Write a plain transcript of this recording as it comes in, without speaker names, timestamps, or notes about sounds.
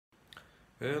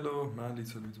هلو، من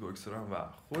لیتل بیتباکسرم و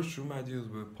خوش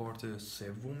اومدید به پارت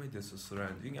سوم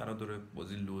استرندینگ. الان داره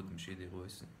بازی لود میشه، دقیقه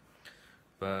وایسین.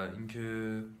 و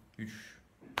اینکه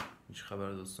هیچ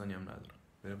خبر داستانی هم ندارم.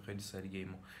 بریم خیلی سریع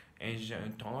گیمو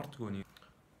انتارت کنیم.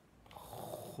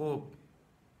 خب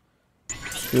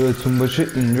یادتون باشه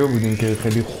اینجا بودیم که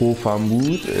خیلی خوفم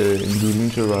بود. این دوربین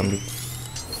چرا به هم ریخت؟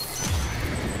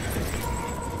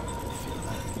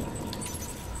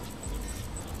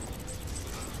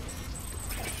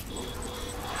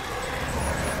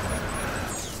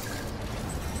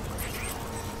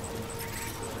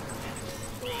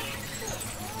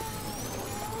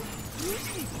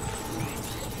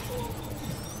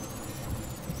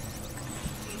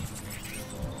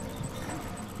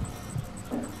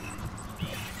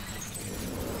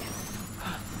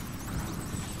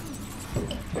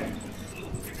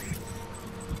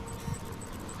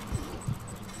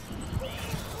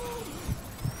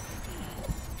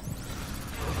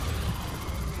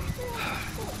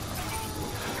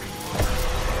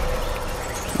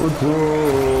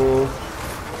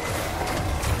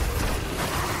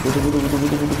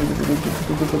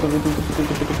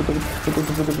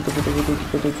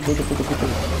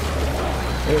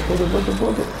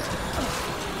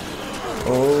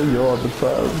 Oh, ja,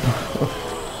 bezahlt.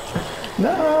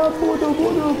 Na, Bodo.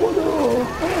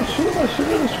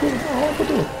 Schön.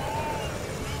 Bodo.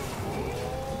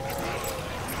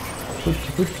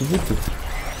 Bitte.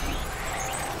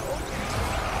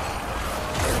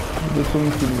 Das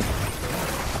funktioniert.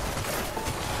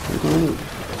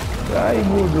 Ay,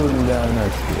 Bodo,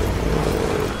 lanet.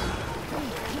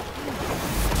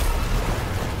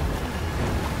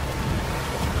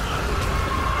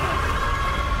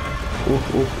 Of.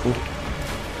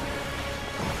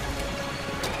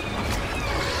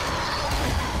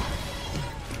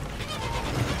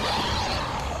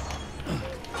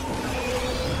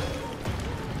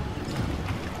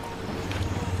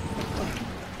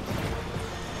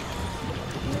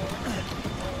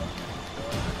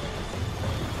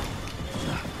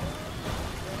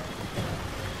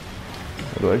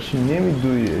 راش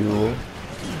نمیدویه یو.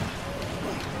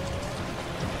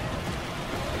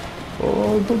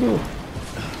 آه بودو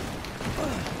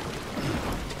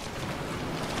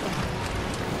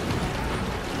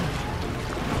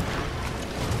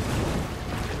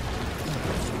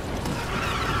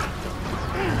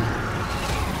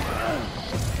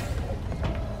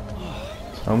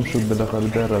تموم شد بالاخره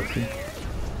در رفتیم.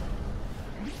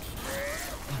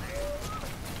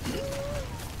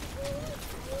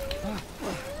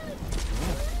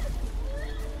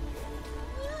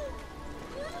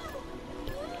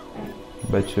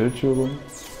 بچه رو چه بکنیم؟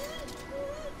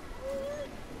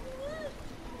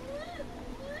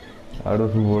 هر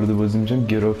دفعه وارد بازی میشم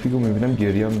گرافیک رو میبینم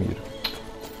گریه هم میگیرم.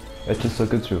 بچه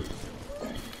ساکت شد.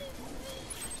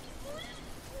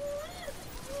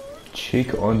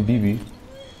 چک آن بیبی.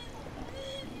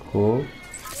 خب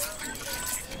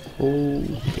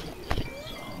اوه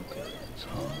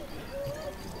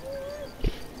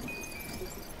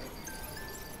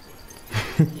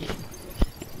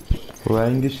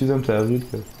رنگش چیزم تغییر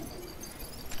کرد.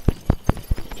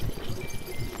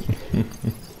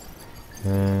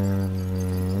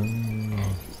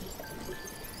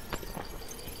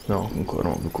 نه اون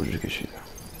کارم به کجا کشیدم.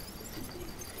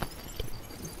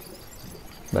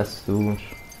 بسته بگونش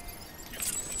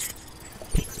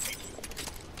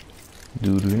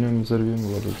دوربینم میذاره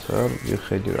بیم بالاتر. یه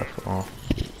خیلی رفت.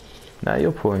 نه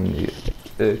یا پایین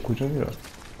دیگه. کجا میرم؟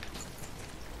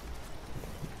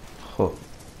 خب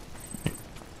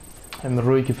همین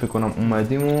روی که فکر کنم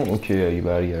اومدیم و اوکی اگه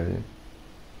برگردیم.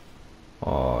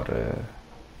 آره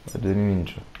بریم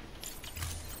اینجا.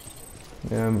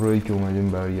 همین روی که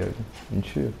اومدیم برگردیم. این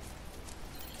چیه؟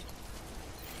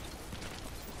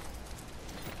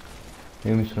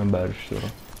 نمیتونم برش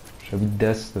دارم. شبیه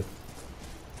دسته.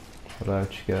 حالا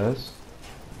هرچی که هست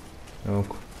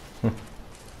نمکن.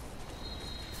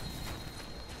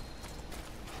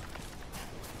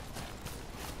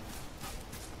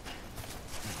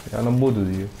 الان بودو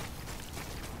دیگه.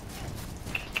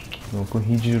 نکن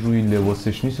هیچ روی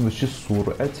لباسش نیست. با چه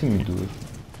سرعتی میدوه.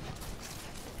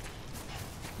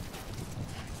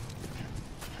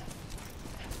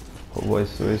 خب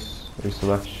وایس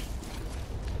بخش.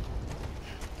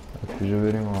 کجا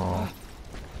بریم؟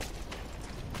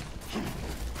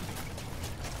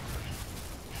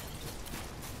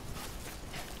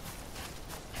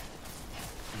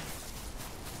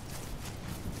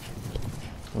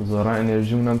 ظاهرا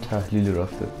انرژیمون هم تحلیل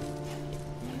رفته.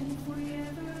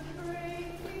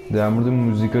 در مورد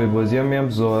موزیکای بازی هم میگم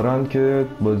ظاهرا که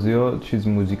بازی ها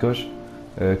موزیکاش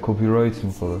کپی رایت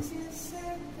میخوره.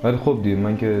 ولی خب دیگه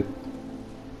من که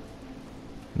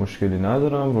مشکلی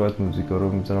ندارم، راحت موزیکا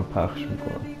رو میذارم پخش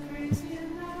میکنم.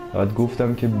 فقط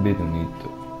گفتم که بدونید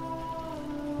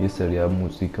یه سری از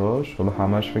موزیکاش، حالا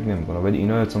همش فکر نمیکنم ولی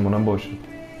اینا احتمالاً باشه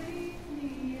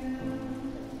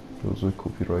جزو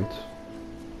کپی رایت.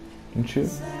 این چیه؟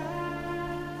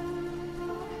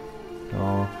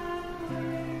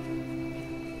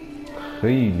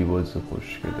 خیلی بازی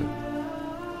خوشگله،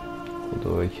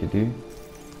 خدا وکیلی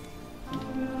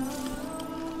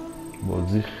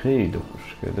بازی خیلی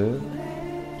خوشگله.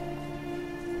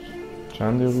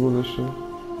 چند دقیقه گذاشته؟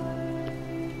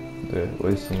 ده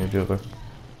وایسین یه دقیقه،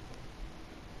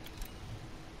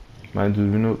 من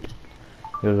دوربین رو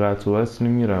یه قطع و وصلی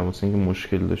میرم واسه اینکه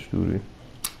مشکل داشت دوری.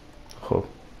 خب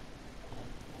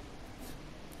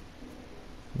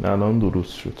الان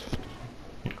درست شد.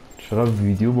 چقدر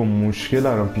ویدیو با مشکل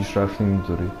الان پیش رفتیم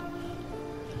اینطوری.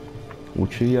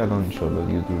 اوکی الان انشالله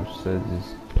دیگه درست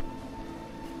عزیز.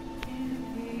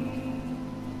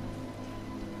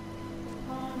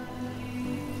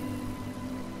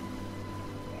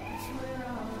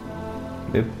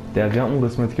 دقیقا اون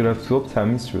قسمتی که رفت صبح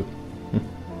تمیز شد.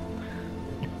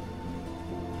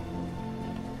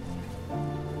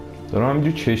 دارم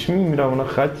همینجور چشمی میرم اونا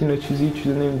خطی نه چیزی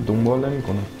دنبال نمی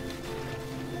کنم.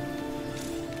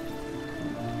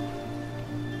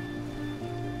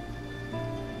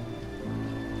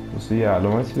 واسه یه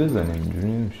علامتی بزنیم اینجوری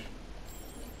نمیشه.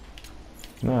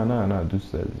 نه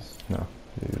دوست عزیز نه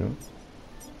بیرون.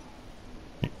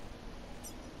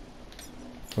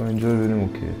 تا اینجا رو بریم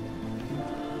اوکی.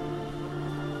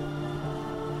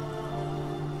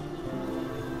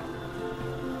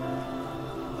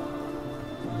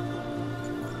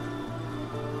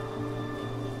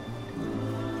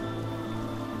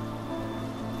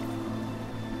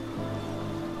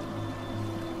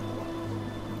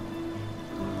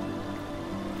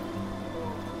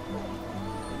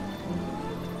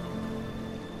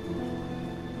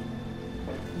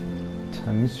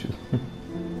 تمیز شد.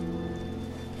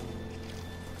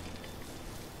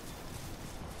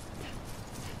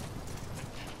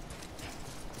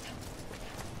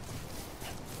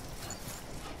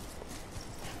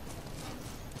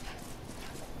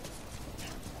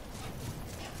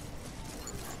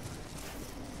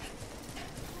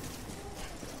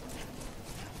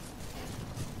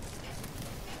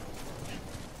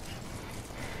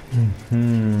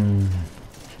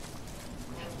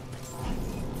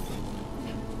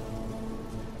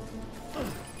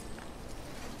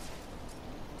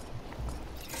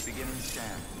 Beginning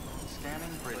scan.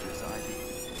 Scanning bridges ID.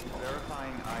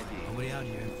 Verifying ID. Nobody out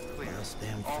here. Clear. Else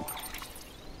damn. All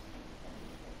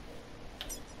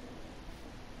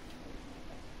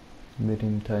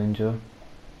بریم تا اینجا.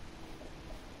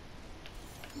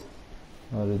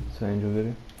 آره تا اینجا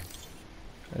بریم.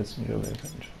 از اینجا بریم تا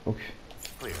اینجا. اوکی.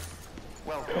 clear.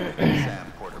 Welcome to Sam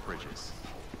Porter Bridges.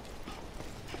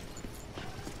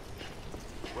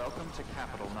 Welcome to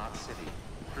Capital Knot City.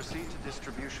 Proceed to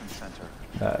distribution center.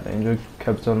 بله اینجا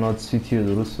کپیتال نات سیتیه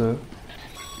درسته؟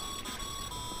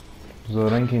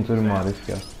 ظاهرن که اینطوری معرفی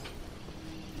کرد.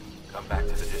 Come back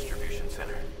to the distribution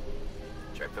center.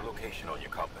 Check the location on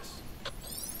your compass.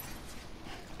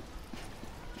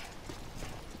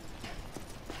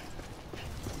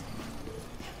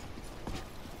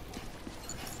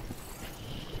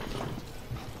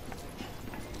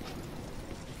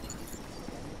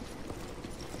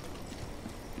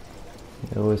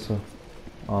 یه وایسا.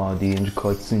 دیگه اینجا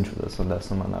کاتسین شده اصلا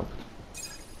دست من نبود.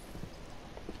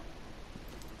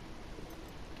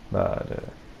 بله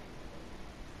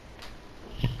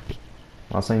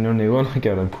اصلا اینا رو نگاه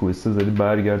نکردم کوسته زدی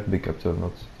برگرد به کپیتال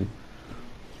نات سیتی.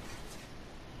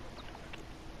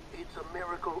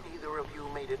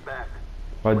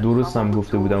 و درست هم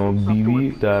گفته بودم و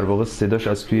بیبی در واقع صداش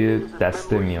از توی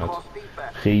دسته میاد.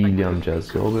 خیلی هم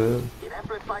جذابه.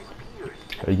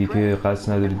 اگه که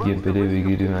قصد ندارید گیم پلی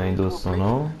بگیرید و این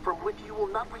داستانا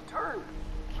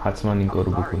حتما این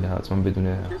کارو بکنید. حتما بدون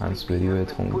هندزفری و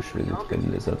هدفون گوش بدید. خیلی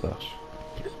لذت بخش.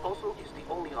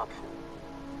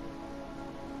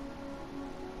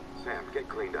 Sam, get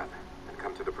cleaned up and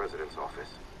come to the president's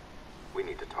office. We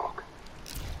need to talk.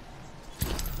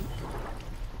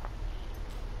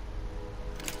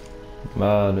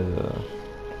 بله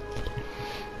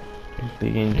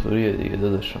دیگه اینطوریه دیگه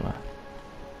داداش من.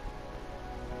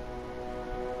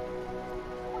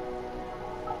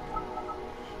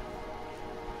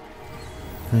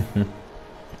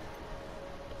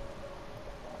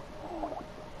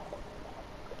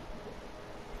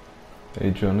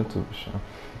 ای جان تو بشم.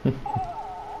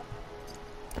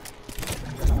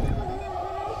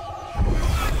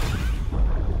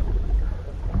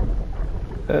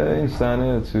 این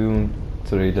صحنه توی اون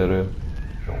تریلره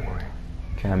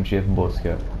که همیشه باز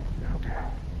کرد.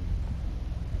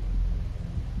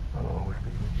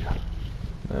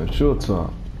 شد تو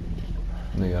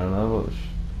نگران نباش.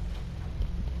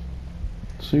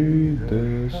 See the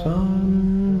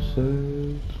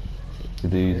sunset.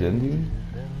 Today's ending.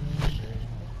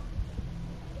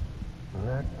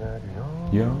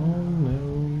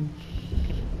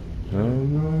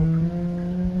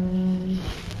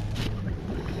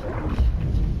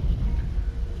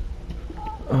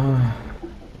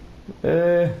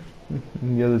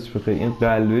 یادش بخیر این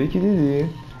قلبه که دیدی؟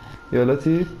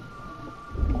 یالاتی؟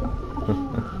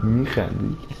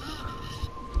 میخندی؟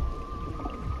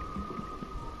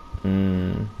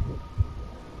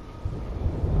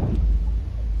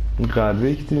 این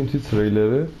قلبه که دیدیم توی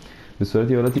تریلره به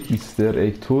صورت یه حالت ایستر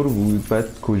اکتور بود،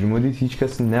 بعد کجا دید هیچ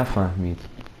کس نفهمید.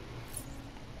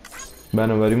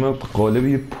 بنابراین ما قالب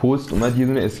یه پست اومد یه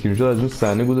دونه اسکرین شات از اون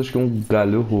صحنه گذاشت که اون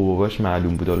قلبه حبابش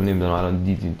معلوم بود. حالا نمیدونم الان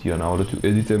دیدید یا نه، حالا تو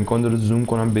ادیت امکان داره زوم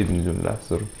کنم ببینید اون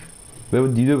لحظه رو.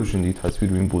 ببین دیده باشین دیگه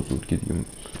تصویر این بزرگی دیگه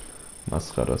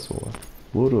مسخره است واقعا.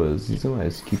 برو عزیزم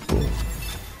اسکیپ کن.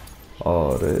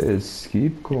 آره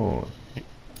اسکیپ کن.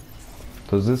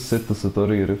 تازه 3 تا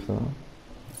ستاره گرفتم.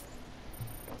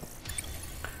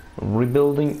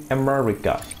 Rebuilding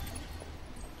America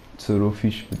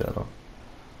تروفیش میده الان.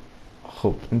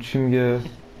 خب این چی میگه؟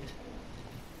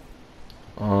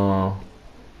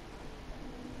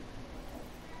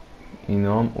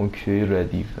 اینا هم اوکی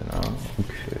ردیفه نه؟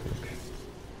 اوکی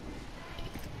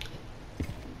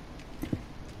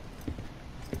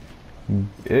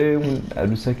اون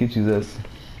عروسک چیز هست.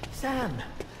 Sam,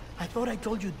 I thought I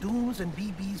told you dooms and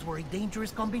BBs were a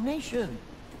dangerous combination.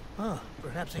 Huh,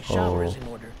 perhaps a shower is in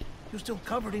order. You're still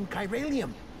covered in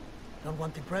chiralium. Don't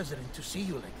want the president to see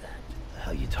you like that. The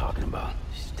hell you talking about?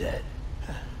 She's dead.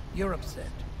 You're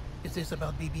upset. Is this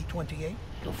about BB-28?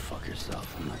 Go fuck yourself.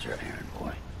 I'm not your errand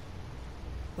boy.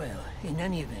 Well, in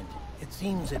any event, it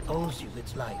seems it owes you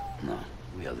its life. No,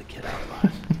 we owe the kid our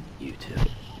lives. You too.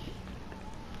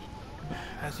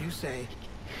 As you say,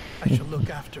 I shall look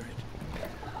after it.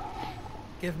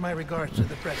 Give my regards to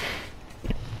the president.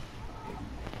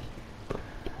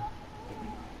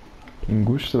 این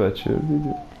گوشت بچه رو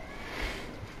دیدی؟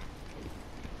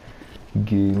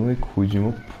 گیمای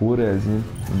کوجیما پر از این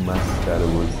مسخره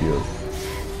بازی هست.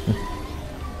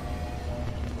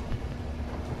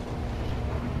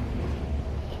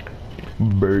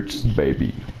 Birds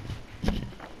baby.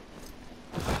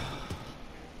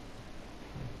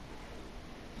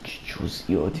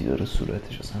 جزئیاتی داره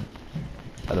صورتش اصلا.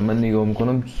 الان من نگاه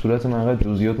میکنم صورت من انقدر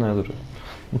جزئیات نداره.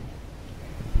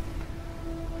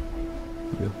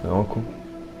 نگاه کن.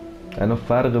 الان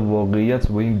فرق واقعیت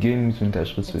با این گیم میتونی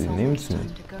تشخیص بدی. نمیتونی.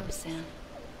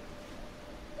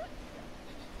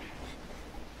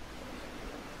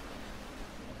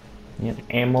 یه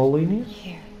ایمالی نیست؟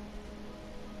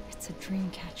 It's a dream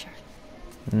catcher.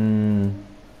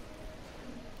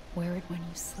 Wear it when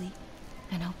you sleep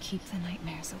and I'll keep the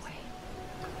nightmares away.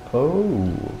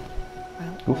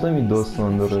 گفتم این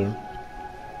داستان داره.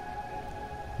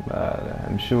 بله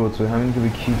همیشه با تو همین که به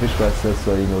کیفش بسته است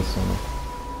این داستانو.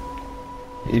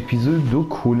 اپیزود 2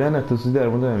 کلن اقتصادی در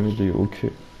مورد همین دیگه.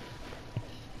 اوکی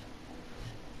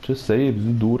چه سری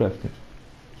اپیزود 2 رفتیم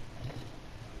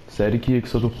سری که 1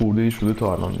 ساعت خورده شده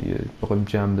تا الان دیگه بخوایم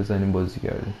جمع بزنیم بازی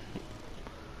کردیم.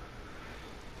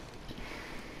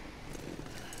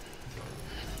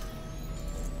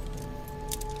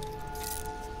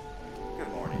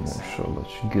 ماشاءالله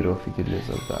چه گرافیک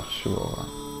لذت بخش واقعا.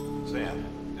 Sam,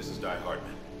 this is Di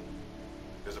Hardman.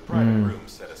 There's a private room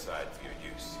set aside for your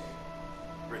use.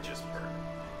 Bridgesburg.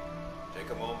 Take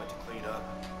a moment to clean up,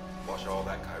 wash all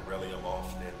that chiralium off,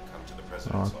 then come to the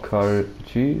president's office.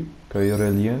 چی؟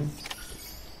 کایرلیان؟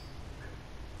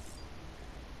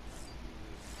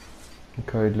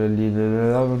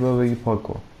 کایرلیان رو بگی پاک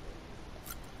کن.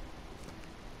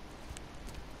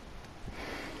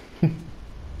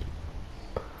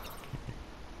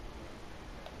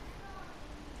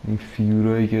 این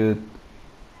فیورایی که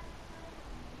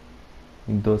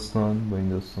این داستان با این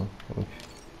داستان اوکی.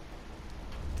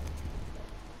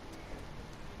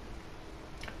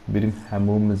 بریم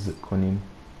حموم کنیم.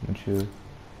 این چه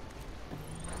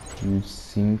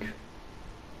سینک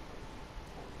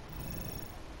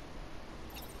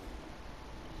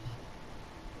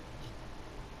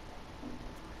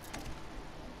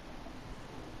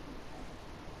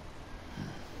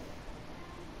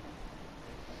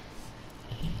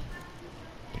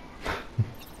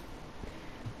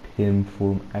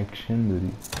فرم اکشن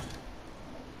داری.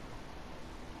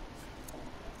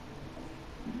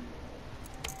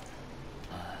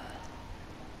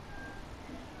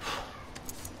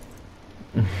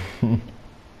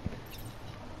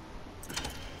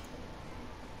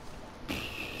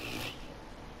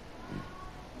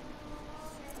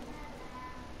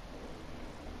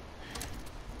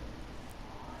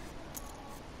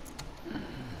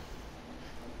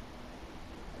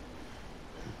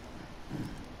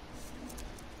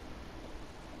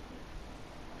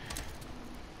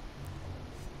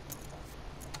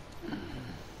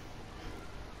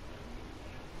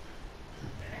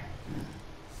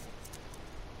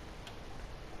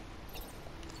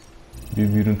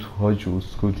 بیرون تو حاج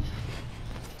اسکول.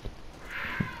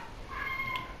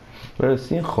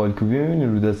 براستی این خالکوبی میبینی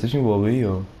رو دستش این واقعی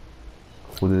ها،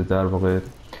 خود در واقع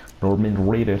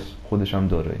نورمن ریدرز خودش هم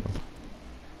داره اینو.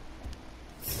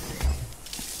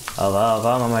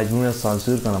 آقا من مجبورم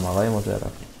سانسور کنم آقای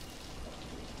محترم.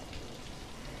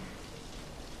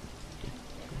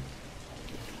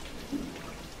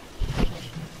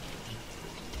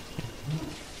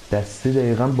 دسته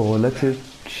دقیقا با حالت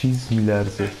چیز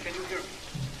میلرزه.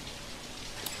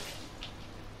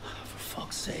 For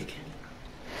fuck's sake.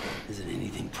 Isn't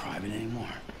anything private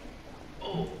anymore?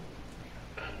 Oh,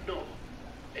 no.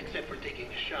 Except for taking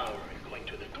a shower and going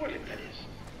to the toilet, that is.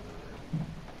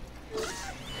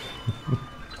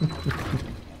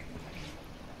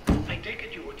 I take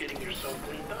it you were getting yourself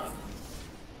cleaned up.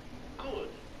 Good.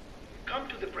 Come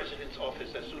to the president's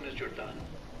office as soon as you're done.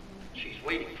 She's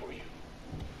waiting for you.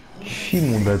 چی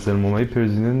منتظر ما؟ مگه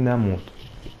پرزیدنت نمرد؟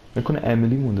 میکنه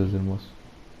امیلی منتظر ماست.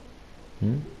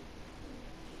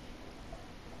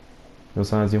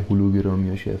 مثلا از این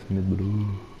هولوگرامیاش افنت برو.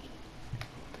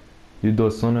 یه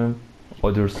داستان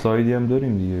آدر سایدی هم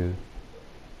داریم دیگه.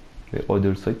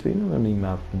 آدر ساید فکر نمی‌کنم این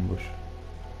مفهوم باشه.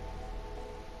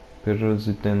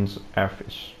 پرزیدنت's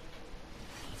office.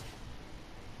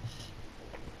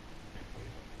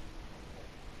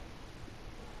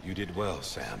 You did well,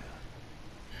 Sam.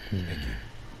 Thank you.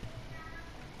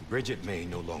 Bridget may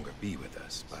no longer be with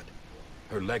us, but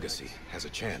her legacy has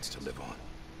a chance to live on.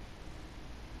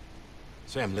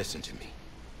 Sam, listen to me.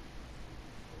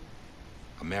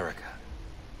 America,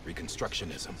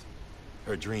 Reconstructionism,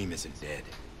 her dream isn't dead.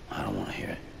 I don't want to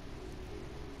hear it.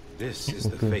 This is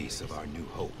the face of our new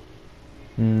hope,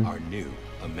 our new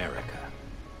America.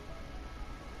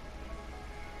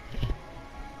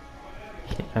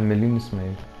 امیلی نیست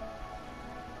مگه؟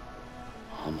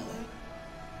 Amelie.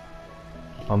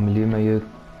 امیلی مگه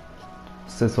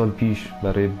 3 سال پیش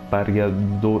برای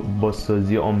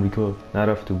بازسازی آمریکا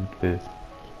نرفته بود به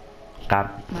غرب؟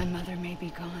 My mother may be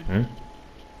gone,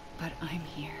 but I'm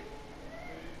here.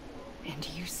 And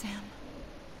you, Sam,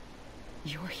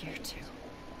 you're here too.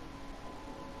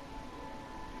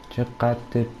 چه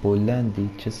قد بلندی،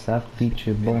 چه سختی،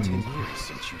 چه It's been 10 بامی. years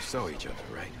since you saw each other,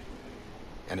 right?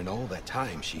 And in all that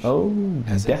time, she Oh,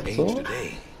 hasn't that's aged all? a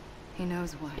day. He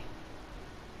knows why.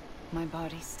 My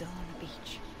body's still on the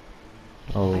beach.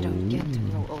 Oh. I don't get to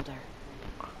grow older.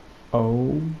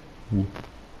 Oh.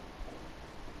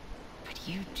 But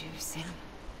you do, Sam.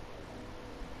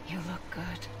 You look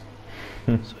good.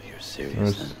 So you're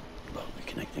serious then about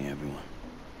reconnecting everyone?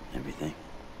 Everything?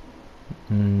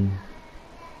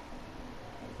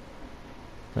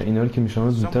 اینا رو که میشن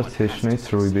زودتر تشنه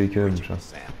تروی بیکر میشن.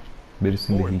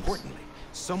 برسیم به More هیکس. importantly,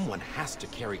 someone has to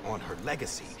carry on her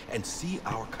legacy and see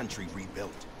our country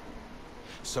rebuilt.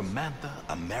 Samantha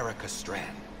America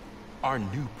Strand, our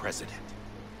new president.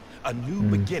 A new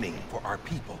beginning for our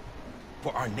people,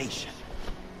 for our nation.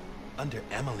 Under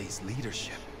Emily's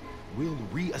leadership, we'll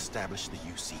re-establish the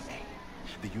UCA,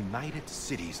 the United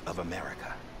Cities of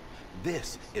America. This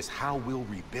is how we'll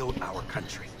rebuild our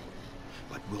country.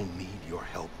 But we'll need your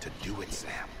help to do it,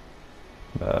 Sam.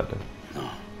 بله. No,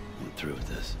 I'm through with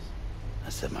this. I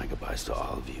said my goodbyes to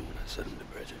all of you when I said them to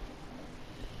Bridget.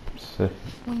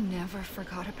 We never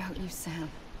forgot about you, Sam.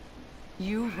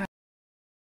 You ran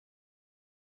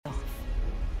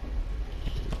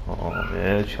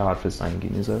چه حرف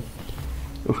سنگینی زد.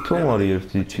 تو ما رو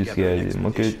گرفتی چیز کردی،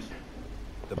 ما که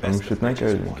فراموشت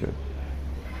نکردیم که.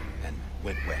 And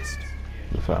went west.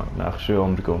 بفهم نقشه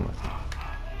آمریکا اومد.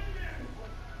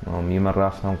 میگه من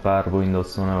رفتم غرب و این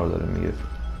داستان رو داره میگه.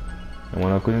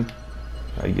 اما نکنیم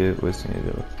اگه واسه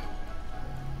نیده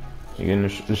اگه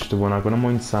اشتباه نکنم ما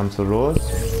این سمت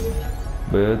راست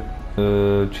باید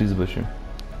چیز باشیم.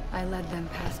 I led them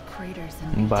past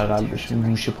craters and بغل بشیم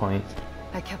گوش پایین.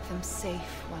 I kept them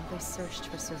safe while they searched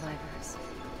for survivors.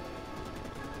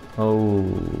 Oh.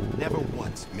 Never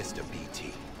once missed a BT.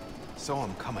 Saw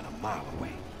him coming a mile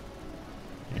away.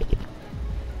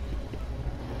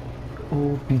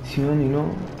 اوه بیتیان اینا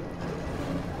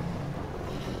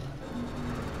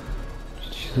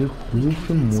چیز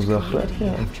خوف مزخرفی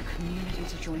هم. Left your community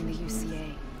to join the UCA,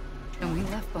 and we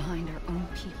left behind our own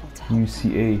people to help.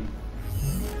 UCA.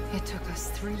 It took us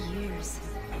 3 years,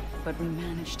 but we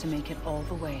managed to make it all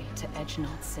the way to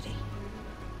Edgenalt City.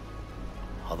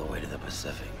 All the way to the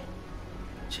Pacific.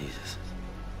 Jesus.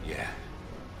 Yeah,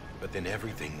 but then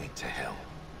everything went to hell.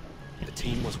 The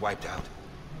team was wiped out,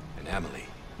 and Emily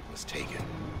was taken.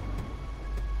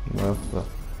 Well.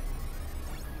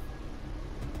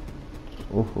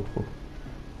 Oh.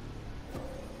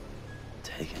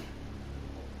 Taken.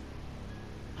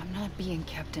 I'm I'm not being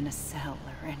kept in a cell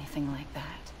or anything like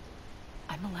that.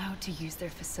 I'm allowed to use their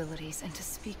facilities and to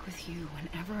speak with you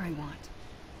whenever I want.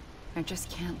 I just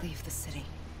can't leave the city.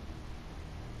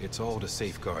 It's all to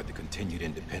safeguard the continued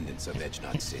independence of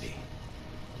Edgenot City.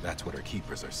 That's what our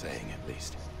keepers are saying, at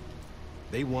least.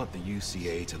 They want the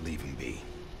UCA to leave him be.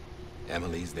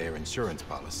 Emily's their insurance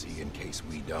policy in case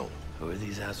we don't. Who are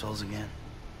these assholes again?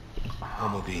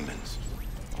 Homo Demons.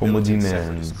 Homo Militant Demons.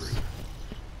 separatist group.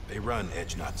 They run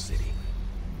Edgenot City.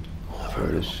 I've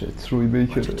heard of shit. روی a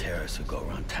bunch of بیکره. terrorists who go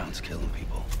around towns killing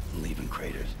people and leaving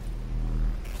craters.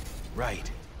 Right.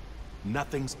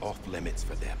 Nothing's off limits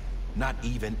for them. Not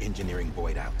even engineering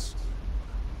void outs.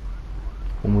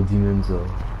 Homo Demons ها.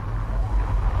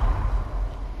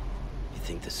 You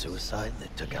think the suicide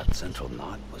that took out Central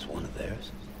Knot was one of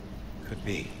theirs? Could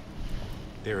be.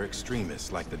 There are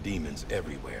extremists like the demons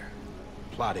everywhere,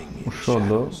 plotting in Mashallah.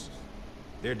 shadows.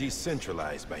 They're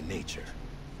decentralized by nature.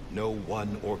 No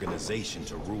one organization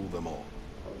to rule them all.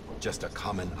 Just a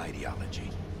common ideology.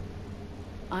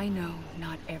 I know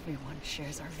not everyone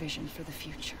shares our vision for the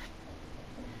future.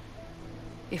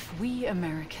 If we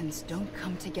Americans don't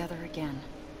come together again,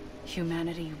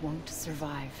 humanity won't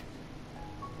survive.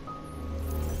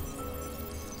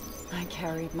 I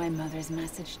carried my mother's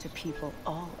message to people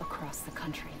all across the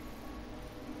country.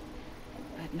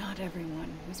 But not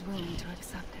everyone was willing to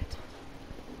accept it.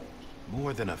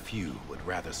 More than a few would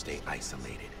rather stay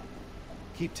isolated.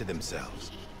 Keep to themselves.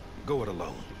 Go it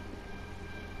alone.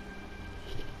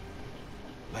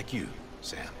 Like you,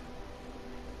 Sam.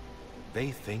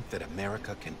 They think that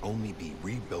America can only be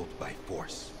rebuilt by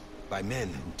force, by men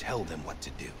who tell them what to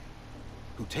do,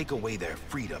 who take away their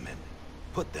freedom and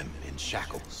put them in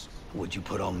shackles. What'd you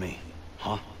put on me,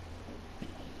 huh?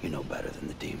 You know better than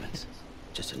the demons.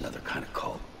 Just another kind of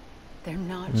cult. They're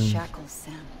not shackles,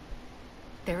 Sam.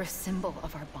 They're a symbol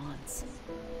of our bonds.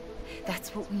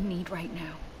 That's what we need right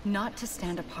now. Not to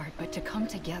stand apart, but to come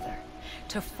together.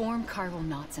 To form chiral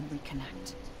knots and reconnect.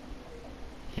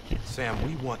 Sam,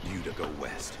 we want you to go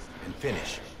west and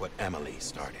finish what Emily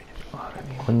started.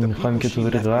 میخوایم که تو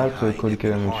بری غرب تا کاری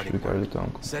که امروز شروع کرده تو هم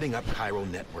کن. Setting up chiral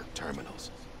network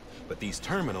terminals. But these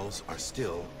terminals are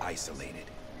still isolated.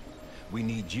 We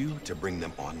need you to bring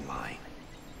them online.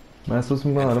 من احساس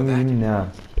میکنم الان میبینی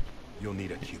نه. You'll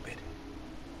need a Cupid.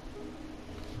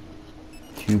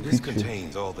 This کیوپید چی؟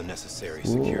 contains all the necessary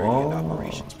security and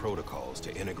operations protocols to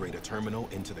integrate a terminal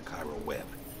into the chiral web.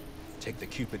 Take the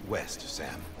Cupid west,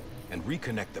 Sam, and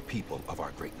reconnect the people of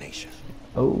our great nation.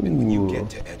 And when you get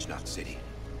to Edgenot City,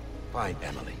 find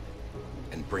Emily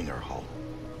and bring her home.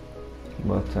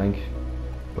 با تنک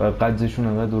و قدشون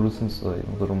انقدر درست نیست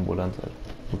مقدارم بلند تر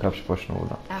با کفش پاشنه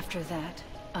بلند. After that,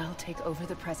 I'll take over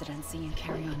the presidency and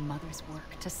carry on Mother's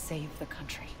work to save the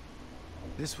country.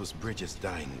 This was Bridget's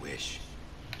dying wish.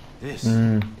 This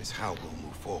is how we'll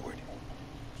move forward.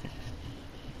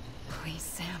 Please,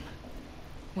 Sam.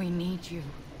 We need you.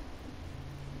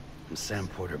 I'm Sam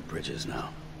Porter Bridges now.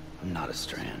 I'm not a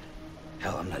Strand.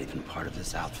 Hell, I'm not even part of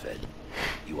this outfit.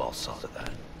 You all saw to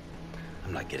that.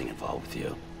 I'm not getting involved with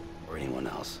you or anyone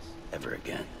else ever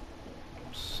again.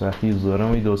 صحیح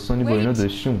زارم این داستانی با اینا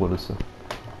داشتیم خلاصه.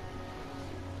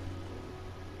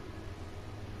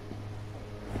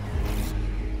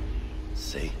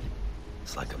 See?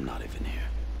 It's like I'm not even here.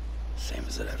 Same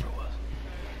as it ever was.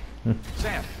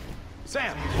 Sam!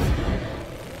 Sam!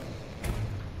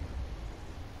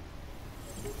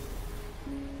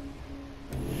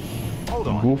 Hold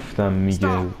on. گفتم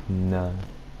میگه نه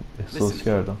احساس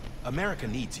کردم. America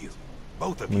needs you.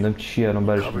 Both of you. میدم چی الان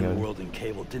برش Covering the میاد. world in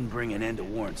cable didn't bring an end to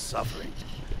war and suffering.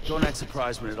 Don't act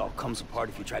surprised when it all comes apart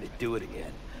if you try to do it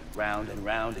again. Round and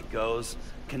round it goes.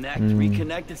 Connect,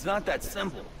 reconnect, it's not that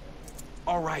simple.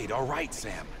 All right,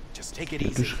 Sam. Just take it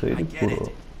easy. توش خیلی I get it.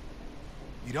 پره.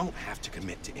 You don't have to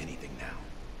commit to anything now.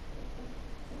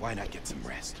 Why not get some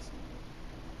rest?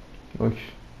 اوکی.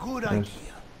 Good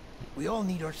idea. We all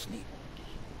need our sleep.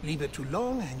 Leave it too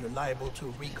long and you're liable to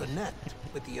reconnect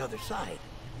with the other side.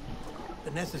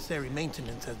 The necessary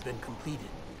maintenance has been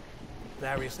completed.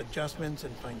 Various adjustments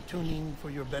and fine-tuning for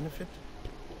your benefit.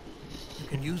 You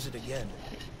can use it again.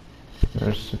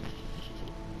 مرسی.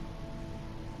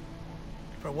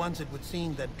 For once it would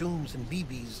seem that dooms and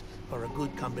BBs are a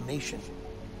good combination.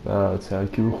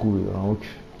 ترکیب خوبی دارم اوکی.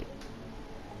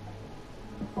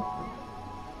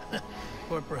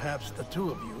 Or perhaps the two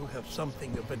of you have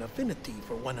something of an affinity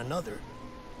for one another.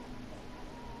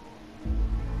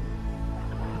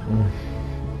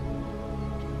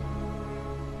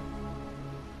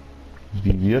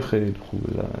 بیبی خیلی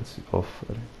خوبه لعنتی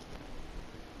آفرین.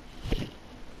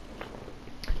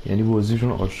 یعنی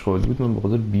بازیشون آشغالی بود من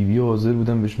بخاطر بیبی حاضر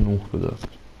بودم بهش نوح بدم.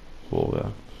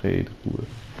 واقعا خیلی خوبه.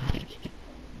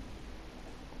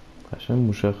 قشنگ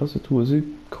مشخصه تو بازی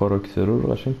کاراکترها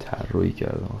رو قشنگ طراحی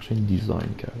کردن، قشنگ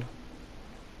دیزاین کردن.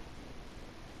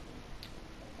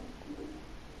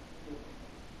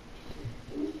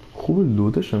 خوب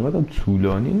لودش انقدر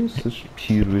طولانی نیستش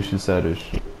پیر بشی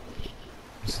سرش،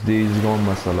 مثل دیزگان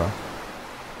مثلا.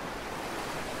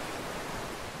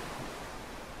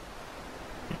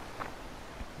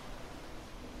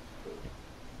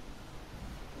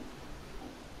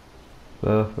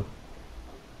 بفه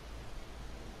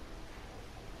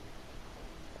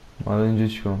ما اینجا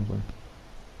چیکار میکنیم؟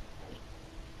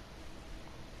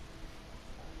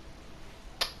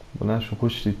 بلندشون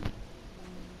خوش دید.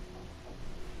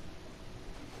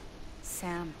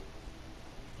 سام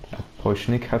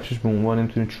پاشنه کفشش به عنوان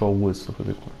نمیتونه چاقو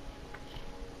استفاده کنه.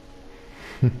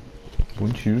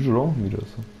 اون چیزی راه میره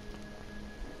اصلا.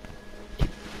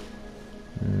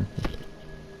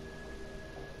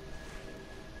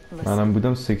 منم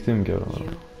بودم سکته میکردم. You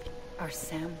are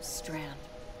Sam Strand.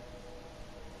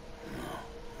 No,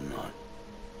 not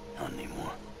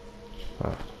anymore.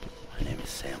 My name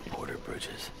is Sam Porter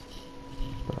Bridges.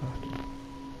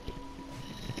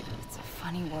 It's a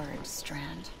funny word,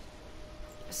 strand.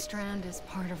 A strand is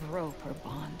part of rope or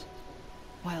bond,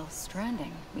 while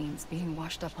stranding means being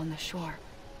washed up on the shore.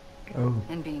 Oh.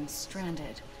 And being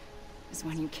stranded is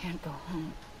when you can't go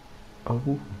home.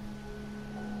 Oh.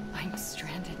 I'm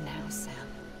stranded now, Sam.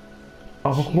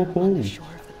 Oh. Here on the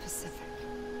shore of the Pacific.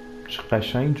 چه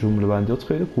قشنگ جمله بندیات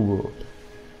خیلی خوبه.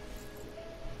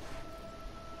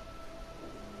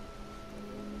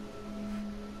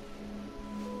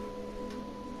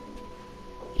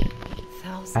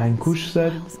 انگوش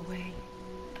زد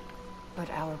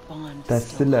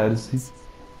دست لرزی.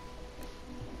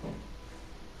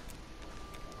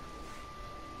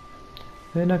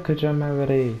 اینا کجا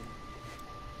مبری؟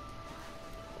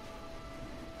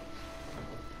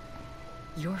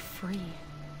 You're free,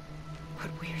 but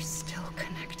we're still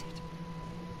connected.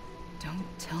 Don't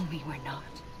tell me we're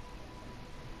not.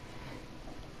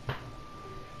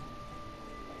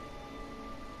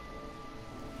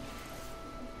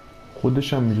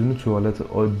 خودش هم میدونه تو حالت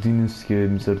عادی نیست که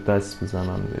میذاره دست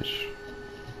بزنن بهش.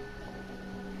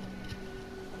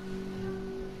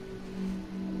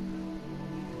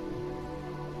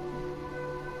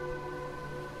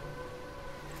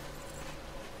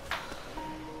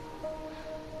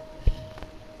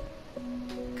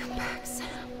 Come back,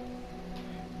 Sam.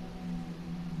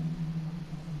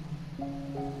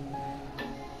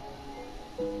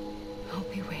 I'll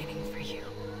be waiting for you.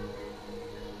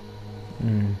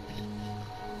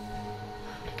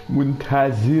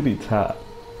 منتظری تا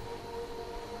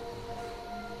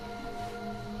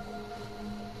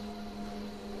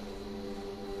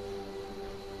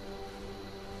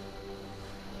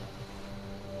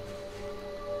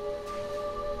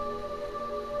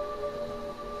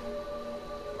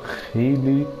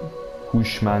خیلی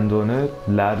هوشمندانه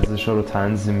لرزش‌ها رو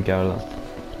تنظیم کردن.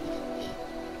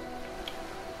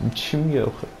 چی میگه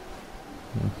آخه؟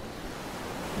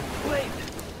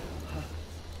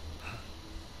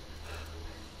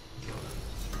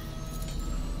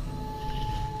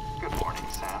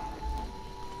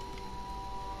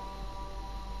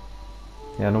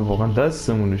 یعنی واقعا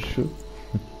دستمونش شد.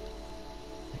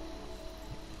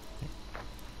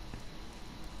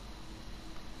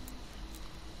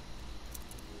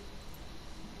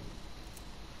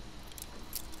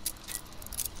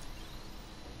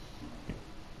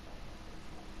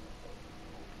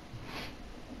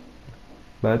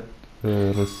 بعد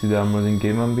راستی در مورد این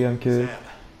گیم هم بگم که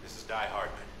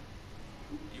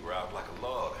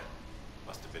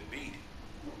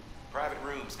Private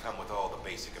rooms come with all the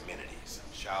basic amenities,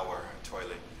 shower,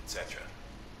 toilet, etc.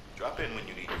 Drop in when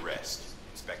you need to rest,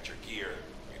 inspect your gear,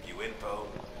 review info,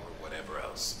 or whatever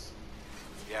else.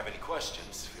 If you have any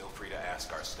questions, feel free to ask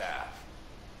our staff.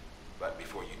 But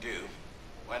before you do,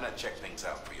 why not check things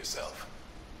out for yourself?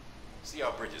 See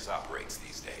how Bridges operates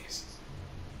these days.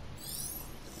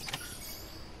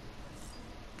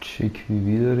 چک وی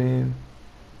وی داریم،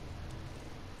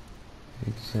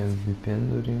 ایکس ام وی پن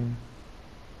داریم.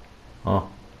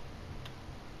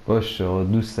 باشه آقا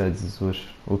دوست عزیز باشه.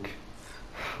 اوکی.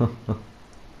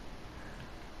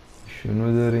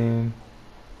 ایشونو داریم،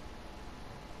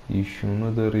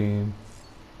 ایشونو داریم.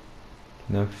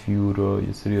 نه فیورا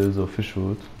یه سری اضافه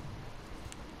شد.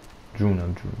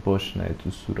 جونم باش نه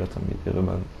تو صورتم یه دقیقه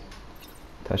من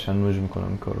تشنج میکنم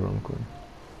این کار رو میکنیم.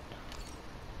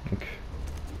 اوکی.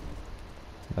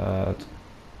 بعد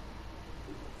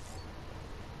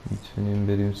میتونیم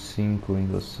بریم سینک و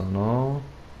این داستانا.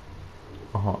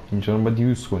 اینجا رو باید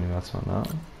یوز کنیم حتما نه؟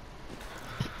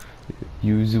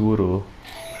 یوزی برو.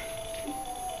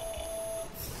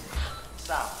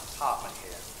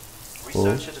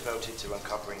 Researcher devoted to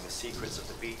uncovering the secrets of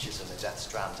the beaches and the Death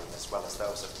Stranding, as well as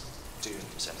those of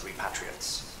dooms and repatriates.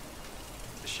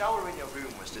 The shower in your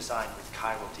room was designed with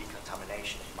chiral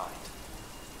decontamination in mind.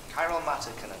 Chiral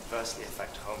matter can adversely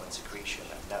affect hormone secretion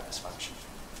and nervous function.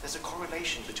 There's a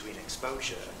correlation between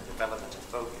exposure and the development of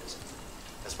phobias,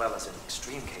 as well as in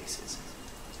extreme cases,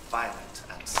 violent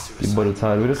and suicidal.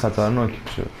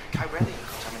 Chiralium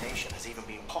contamination has even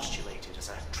been postulated as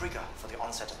a trigger for the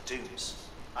onset of dooms.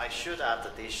 I should add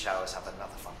that these showers have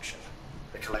another function.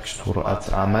 The collection of blood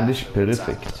and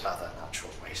other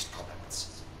natural waste products.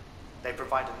 They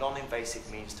provide a non-invasive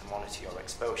means to monitor your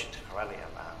exposure to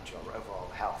chiralium and your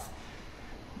overall health.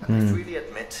 And they freely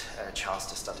admit a chance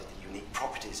to study the unique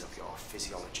properties of your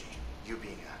physiology, you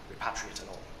being a repatriate and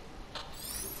all.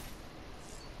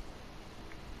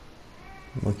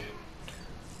 Okay.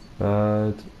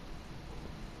 بعد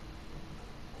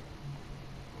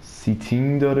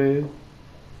سیتینگ داره،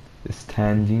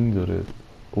 استندینگ داره.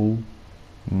 او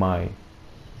مای.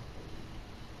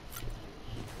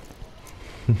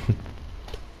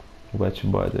 بچه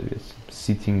باید بیاست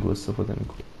سیتینگ رو استفاده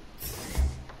میکنه.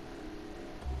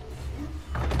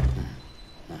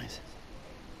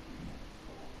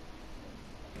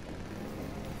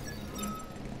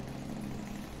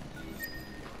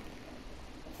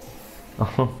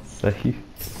 آها صحیح.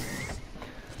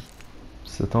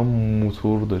 ستا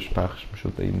موتور داشت پخش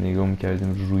میشد. اگه نگاه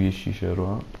میکردیم روی شیشه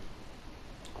رو هم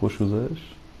خوش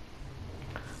گذشت.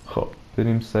 خب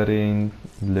بریم سر این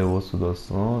لباس و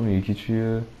داستان. یکی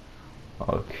چیه؟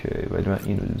 اوکی ولی من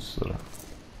اینو دوست دارم.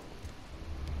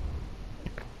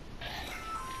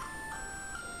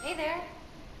 Hey there.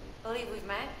 Believe we've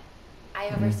met. I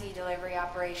oversee delivery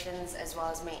operations as well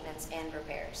as maintenance and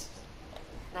repairs.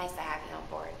 Nice to have you on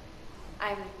board.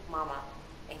 I'm Mama,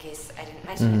 in case I didn't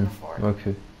mention it before.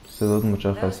 Okay. صدات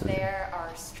مشخصه. Those there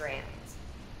are strands.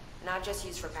 Not just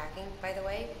used for packing, by the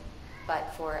way, but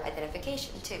for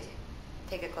identification too.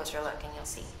 Take a closer look and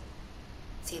you'll see.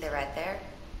 See the red there?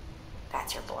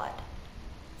 That's your blood.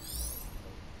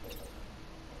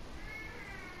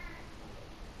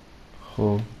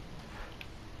 خب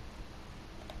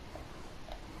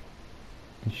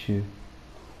این چیه؟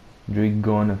 جای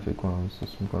گانه فکر کنم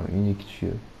احساس میکنم. این یکی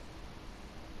چیه؟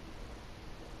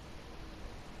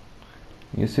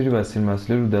 یه سری وسیل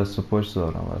مسئله رو دست و پاش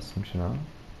دارم وصل میشه نه؟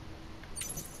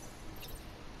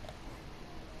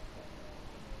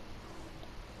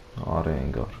 آره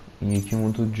انگار. این یکی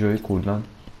مون تو جای کلن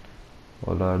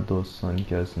حالا هر داستانی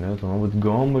که هست نه تا ما باید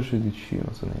گام باشه دی چیه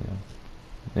مثلا این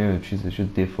نمیدونم چیزشه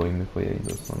دفاعی میفایی این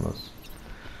داستان هست.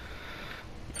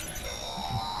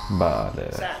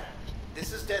 بله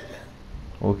This is Deadman.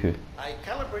 Okay. I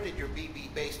calibrated your BB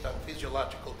based on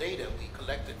physiological data we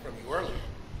collected from you earlier.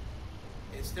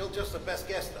 It's still just the best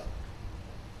guess though.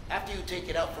 After you take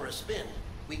it out for a spin,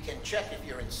 we can check if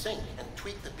you're in sync and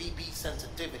tweak the BB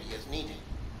sensitivity as needed.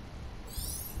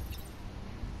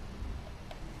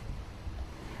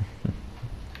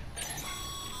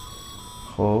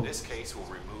 This case will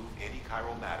remove any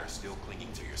chiral matter still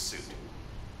clinging to your suit.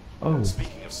 Oh.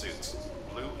 Speaking of suits,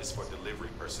 blue is for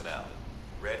delivery personnel,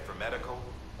 red for medical,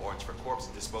 orange for corpse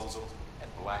disposal, and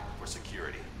black for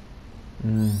security.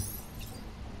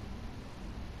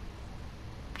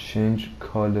 Change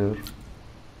color.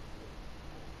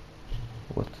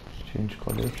 What? Change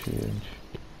color? Change.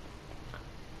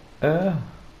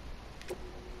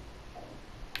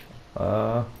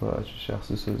 بچه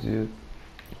شخصی سازی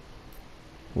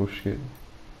مشکل.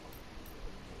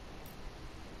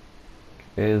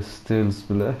 Stills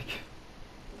black,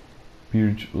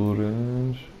 birch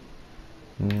orange,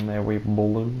 navy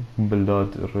blue,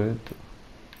 blood red.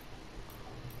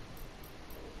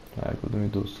 هر کدومی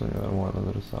دوستانی برای ما الان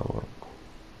داره سوار میکن.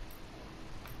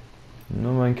 نه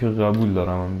من که قبول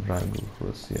دارم هم رنگ و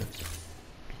خاصیت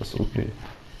بس اوکی.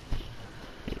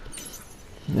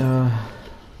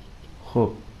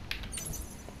 خب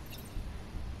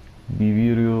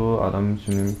بیبی رو الان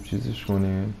میتونیم چیزش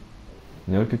کنیم.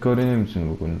 اینا که کاری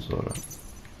نمیتونیم بکنیم سارا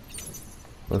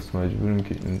بس مجبوریم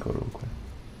که این کارو بکنیم.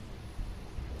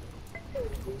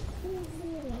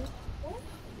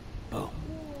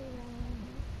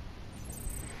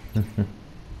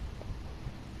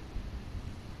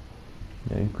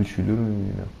 این کوچولو رو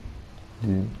میبینم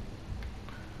دیدیم.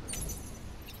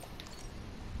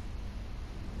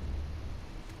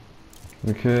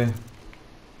 اوکی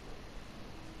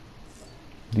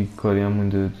دیگه کاری هم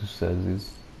مونده دوست عزیز.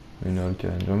 اینا رو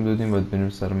که انجام دادیم باید بریم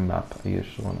سر مپ اگه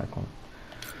اشتباه نکنم.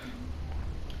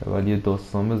 اول یه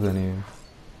داستان بزنیم.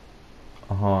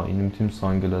 آها اینو میتونیم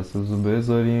سانگلاسز رو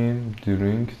بذاریم.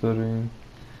 درینک داریم.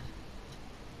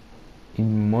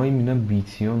 این ما میبینم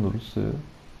بیتیان درسته؟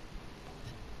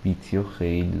 بیتیا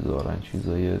خیلی دارن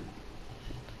چیزای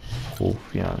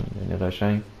خوفیان، یعنی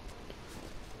قشنگ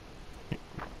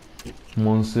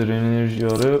مونستر انرژی.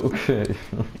 آره اوکی.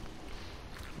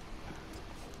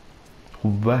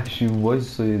 خوب وحشی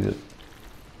وایسایده.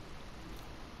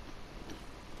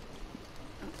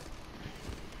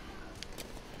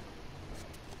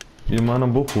 یه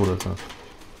منم بخور اصلا.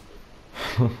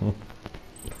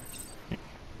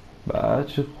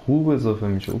 بچه خوب اضافه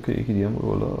میشه. اوکی یکی دیگه هم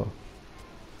بالا.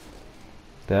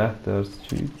 10%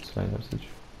 چی؟ 25% چی؟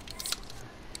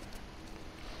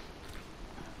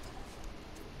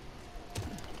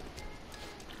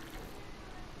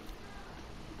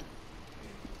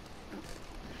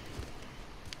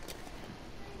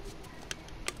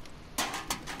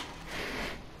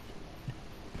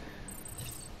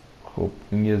 خب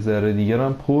این یه ذره دیگر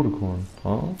هم پر کن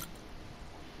ها.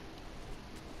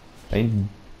 این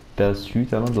دستشویی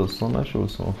الان داستان نشه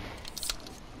بسام.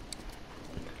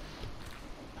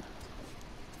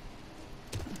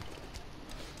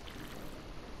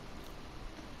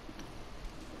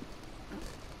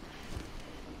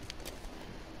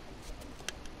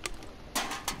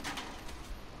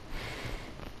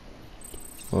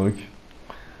 اوکی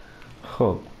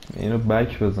خب اینو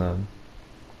بک بزن.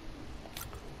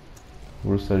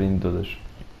 برو سر این داداش.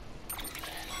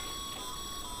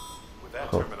 With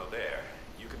that terminal there,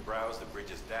 you can browse the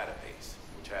bridge's database,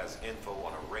 which has info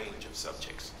on a range of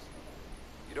subjects.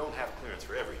 You don't have clearance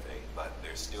for everything, but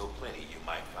there's still plenty you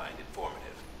might find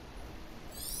informative.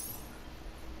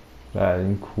 بله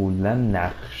این کلا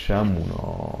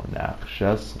نقشمونا نقشه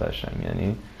است قشنگ،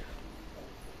 یعنی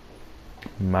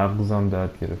مغزم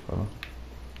درد گرفت.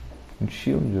 این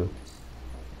چیه اونجا؟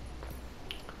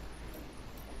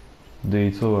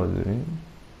 دیتا برداریم.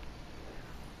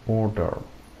 order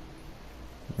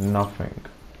nothing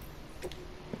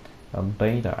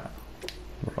data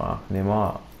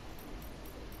راهنما.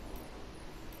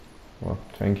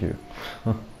 thank you.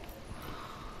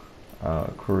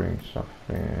 current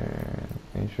something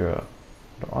اینجا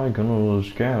icon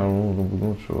scan رو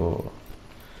بگم شو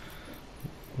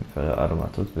فقط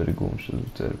علامتات بری گم شد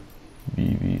زودتر.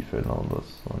 بی فلان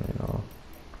داستان اینا.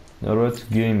 نارایت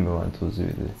گیم به من توضیح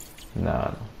بده. نه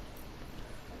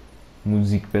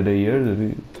موزیک پلیر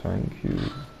داری؟ thank you.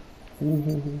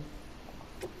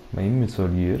 من این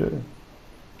مثالیره.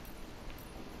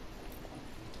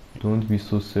 don't be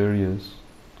so serious.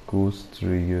 ghost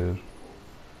trigger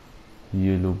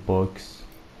yellow box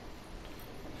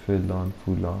فلان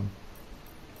فولان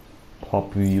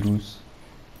پاپ ویروس.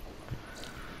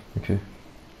 اوکی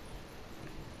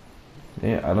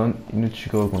الان اینو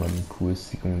چیکار کنم؟ این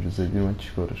کوستی که اونجا زدی من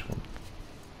چیکارش کنم؟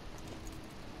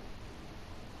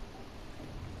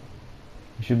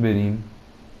 میشه بریم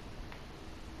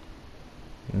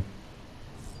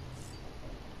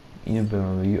اینو به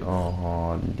من بگی.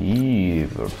 آها لیو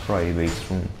پرایویت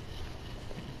روم.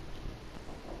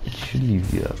 چی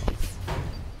لیویه؟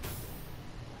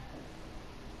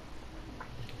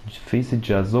 فیس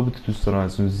جذاب دوست دارم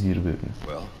از اون زیر ببینم.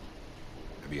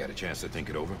 Have you had a chance to think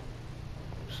it over?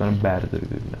 دوست دارم برداری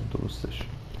ببینم درستش.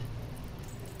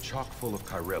 Chock full of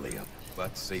chiralium,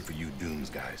 but safe for you Dooms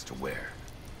guys to wear.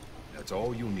 That's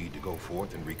all you need to go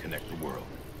forth and reconnect the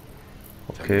world.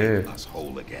 Okay. To make us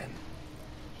whole again.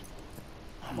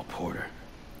 I'm a porter.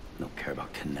 I don't care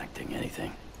about connecting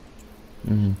anything.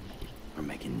 Or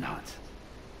making knots.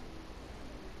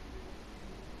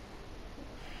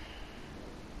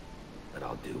 But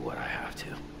I'll do what I have to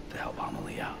help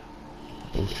Amelie out.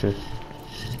 Okay.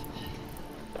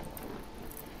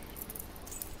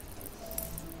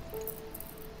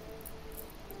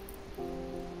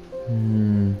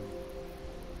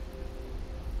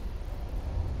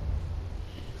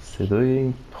 صدای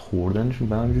این خوردنشون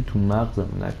به همجور تو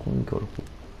مغزم. نکن این کارو. خوب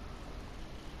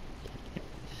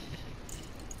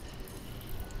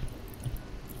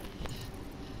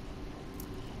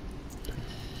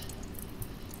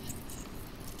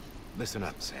Listen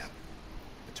up, Sam.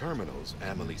 The terminals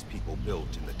Amelie's people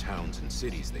built in the towns and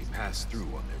cities they passed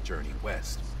through on their journey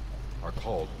west are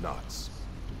called knots.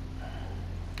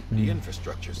 The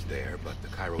infrastructure's there, but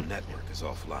the Cairo network is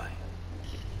offline.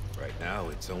 Right now,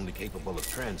 it's only capable of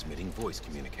transmitting voice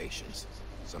communications,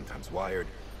 sometimes wired,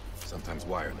 sometimes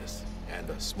wireless, and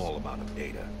a small amount of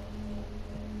data.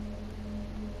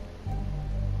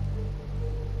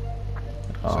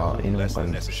 So, unless the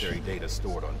necessary data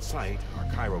stored on site, our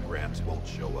chirograms won't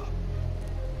show up.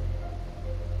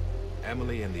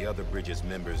 Amelie and the other Bridges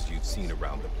members you've seen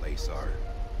around the place are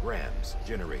grams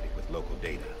generated with local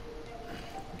data.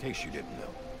 case you didn't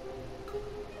know.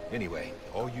 Anyway,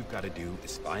 all you've got to do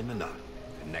is find the knot,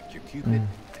 connect your Cupid,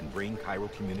 and bring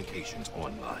Chiral Communications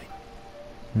online.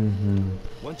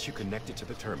 Once you connect it to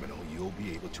the terminal, you'll be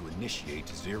able to initiate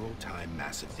zero-time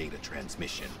massive data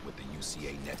transmission with the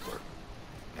UCA network.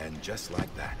 And just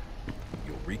like that,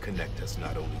 you'll reconnect us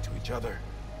not only to each other,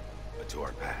 but to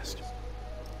our past.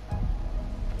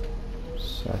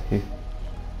 صحیح.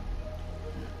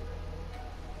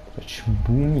 چه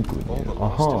بو میکنی؟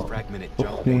 آها تو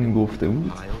خون گفته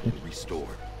بود.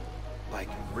 Like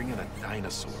bringing a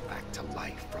dinosaur back to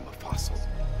life from a fossil.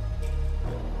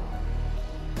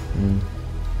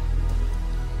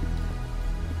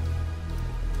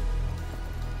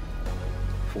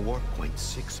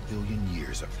 4.6 billion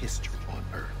years of history on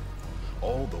Earth.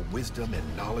 All the wisdom and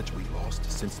knowledge we lost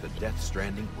since the Death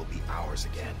Stranding will be ours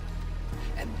again.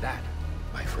 And that,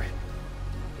 my friend,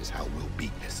 is how we'll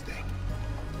beat this thing.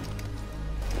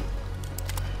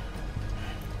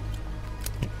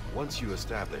 Once you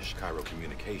establish Chiral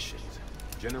Communications,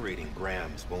 generating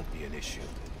grams won't be an issue.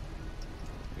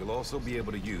 You'll also be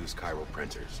able to use Chiral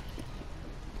printers.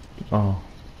 Oh.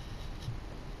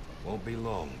 Won't be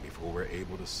long before we're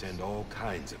able to send all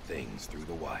kinds of things through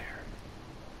the wire.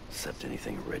 Except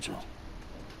anything original.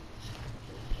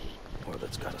 Or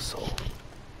that's got a soul.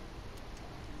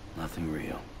 Nothing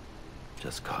real.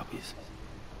 Just copies.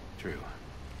 True.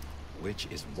 Which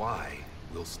is why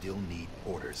we'll still need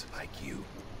porters like you.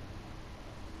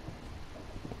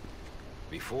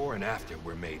 Before and after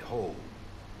we're made whole,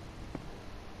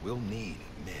 we'll need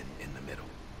men in the middle.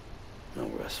 No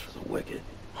rest for the wicked,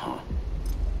 huh?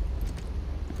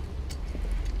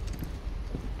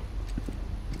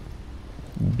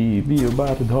 بی و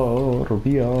بردار و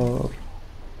بیار.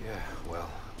 Yeah, well,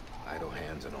 idle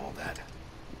hands and all that.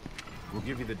 We'll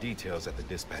give you the details at the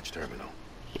dispatch terminal.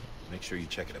 Make sure you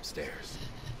check it upstairs.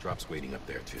 Drop's waiting up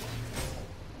there too.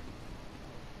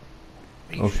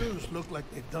 These shoes look like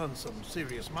they've done some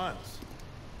serious miles.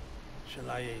 Shall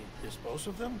I dispose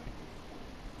of them?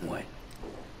 Wait.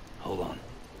 Hold on.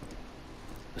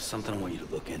 There's something I want you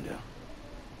to look into.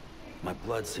 My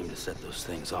blood seemed to set those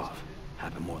things off.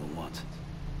 Happened more than once.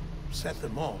 Set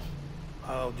them off?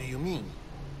 How do you mean?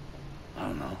 I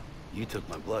don't know. You took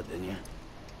my blood, didn't you?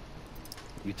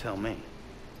 You tell me.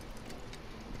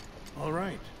 All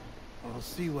right. I'll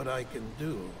see what I can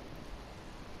do.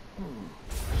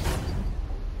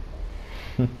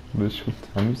 بشو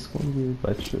تمیز کن دیگه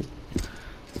بچه.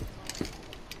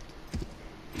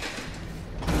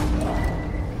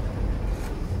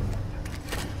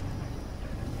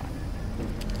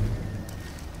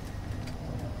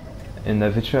 این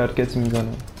دفعه چه حرکتی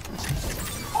میزنه؟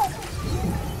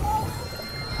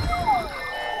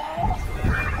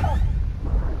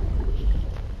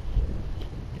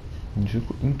 اینجا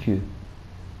این که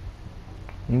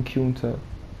اون که اون تا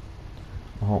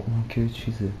آها اون که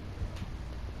چیزه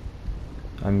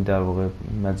همین در واقع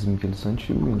مدز میکلسن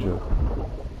چی بود اینجا؟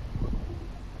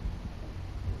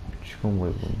 چی کن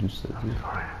باید باید دوست دادی؟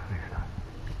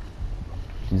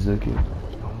 لیزا که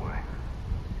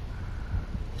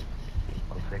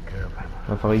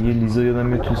من فقط یه لیزا یادم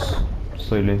میاد تو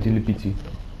سایلنت هیل بیتی.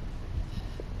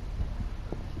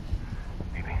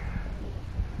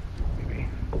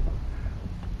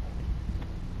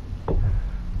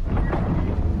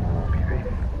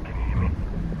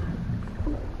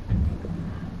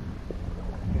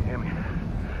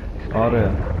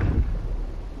 آره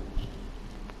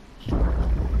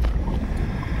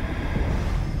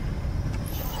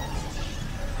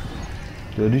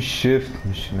داری شفت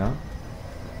میشی نه؟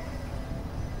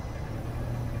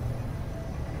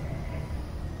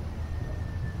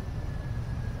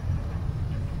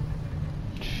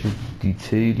 چه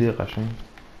دیتیلی قشنگ.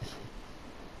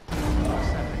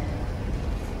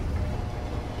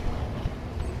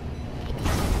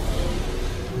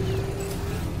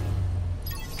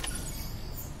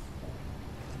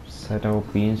 Settle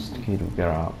beans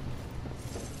kilogram.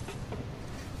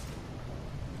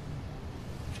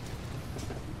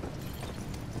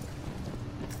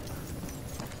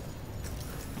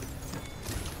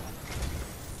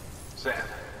 Sam,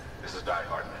 this is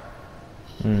Hardman.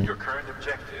 Your current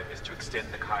objective is to extend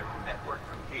the Chiral network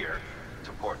from here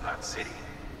to Portland City.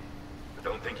 But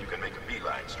don't think you can make a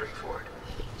beeline straight for it.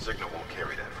 Signal won't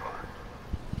carry that far.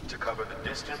 To cover the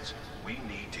distance, we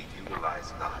need to utilize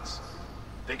knots.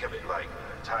 Think of it like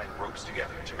tying ropes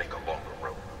together to make a longer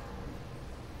rope.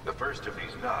 The first of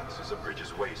these knots is a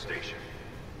Bridges Way station.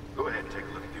 Go ahead and take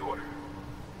a look at the order.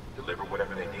 Deliver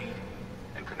whatever they need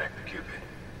and connect the Cupid.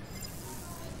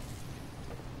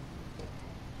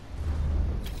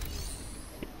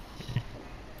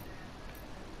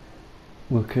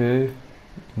 اوکی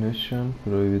نشن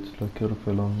پرایویت لاکر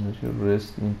فلان نشه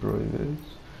رست این پرایویت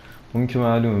اون که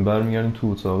معلومه برمیگردیم تو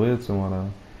اتاقه احتمالا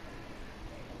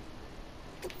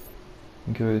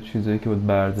این که چیزایی که باید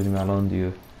برداریم الان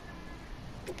دیگه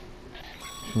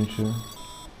چون چه؟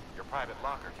 Your private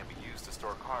locker can be used to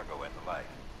store cargo and the like.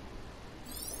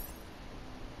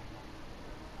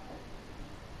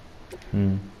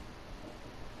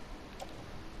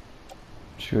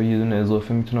 چیا یه دونه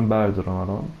اضافه میتونم بردارم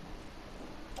الان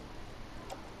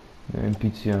این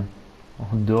بیتیا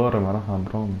آها داره مرا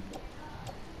همراه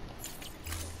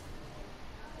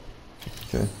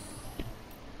اوکی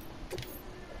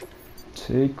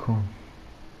تیک کن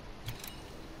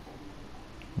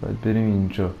باید بریم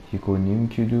اینجا 1.5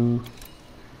 کیلو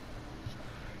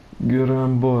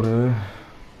گرم باره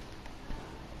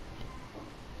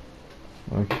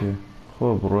اوکی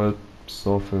خب روی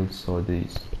صاف ساده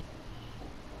ایست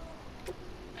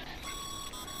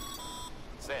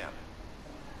Sam,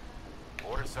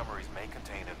 order summaries may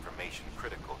contain information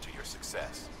critical to your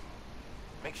success.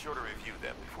 Make sure to review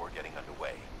them before getting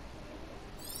underway.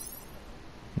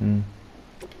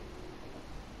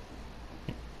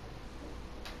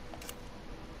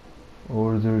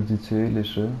 اوردر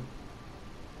دیتیلشه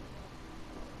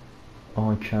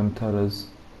آها کمتر از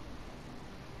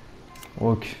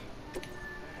اوکی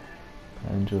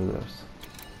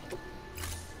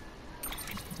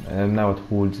 50%. نباید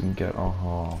هولد میکرد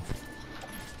آها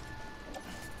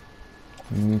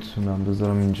میتونم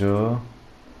بذارم اینجا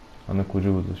آنه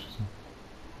کجا گذاشتم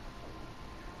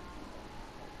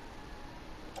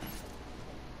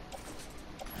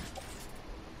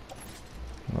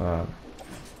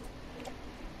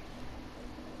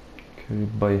کری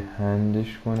بای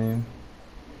هندش کنیم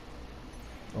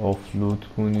آفلود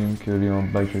کنیم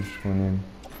کریان بکش کنیم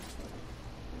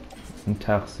این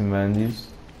تقسیم بندیست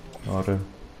آره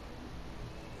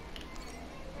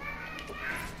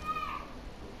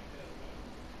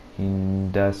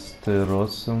این دست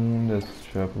راستمون دست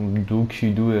چپمون 2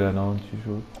 کیلوه الان چی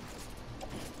شد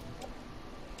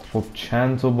خب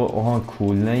چند تا با آها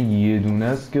کلا یه دونه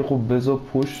است که خب بذار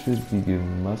پشت دیگه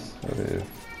مسخره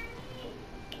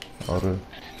آره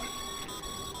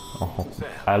آها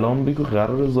الان بگو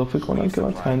قرار اضافه کنم که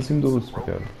من تنظیم درست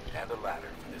میکردم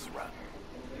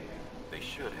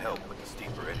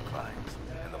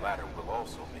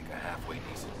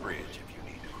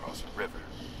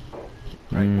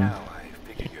Right now, I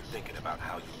figure you're thinking about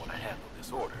how you want to handle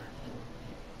this order.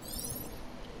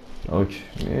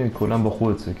 اوکی کلا با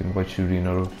خودته که میخوای چجوری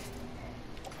اینا رو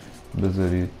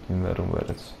بذارید این ور اون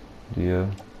ورت دیگه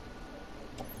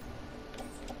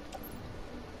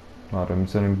آره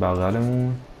میذاریم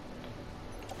بغلمون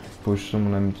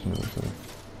پشتمون هم میتونه بذاریم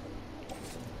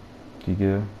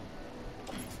دیگه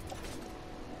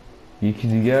یکی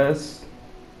دیگه است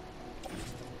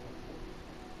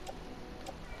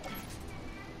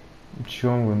چی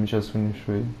هم باید میچسبونیم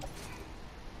شوید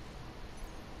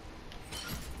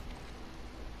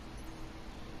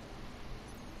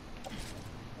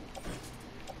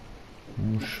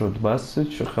شد بسته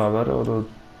چه خبره آره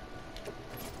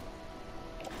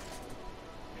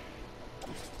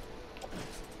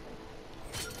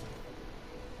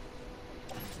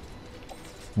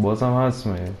بازم هست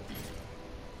میه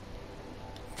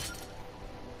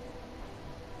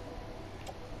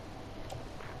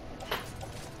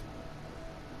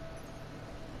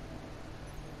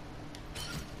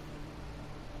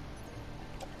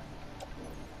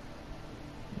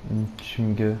چی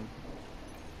میگه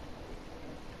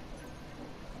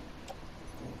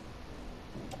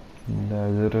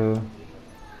لدر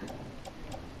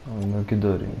اینا که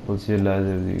داریم باز یه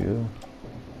لدر دیگه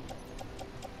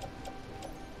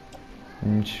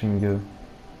این چی میگه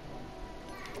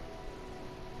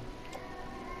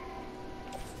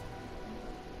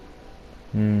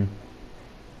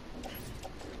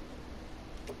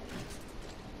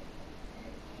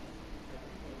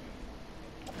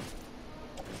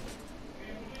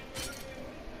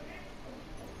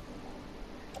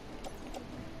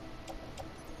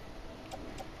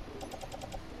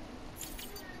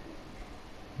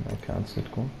کنسل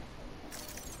کن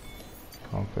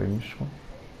کانفرمش کن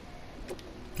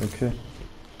اوکی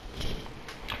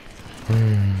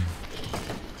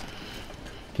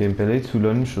گیم پلی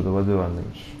طولانی شده باید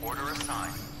ببندمش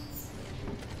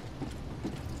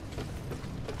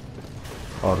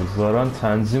آره زاران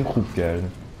تنظیم خوب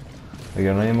کردیم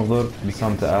اگر یه مقدار به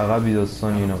سمت عقبی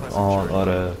داستان اینا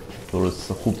آره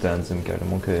درسته خوب تنظیم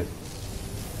کردیم اوکی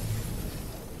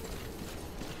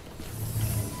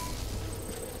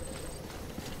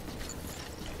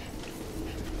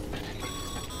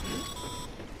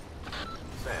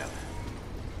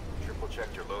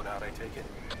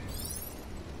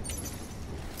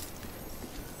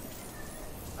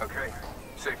Okay,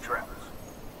 safe travels.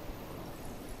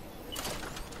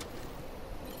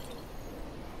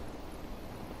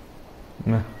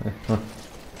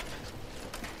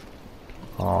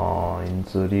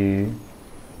 اینطوری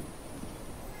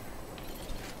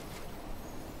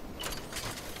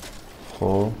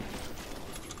خب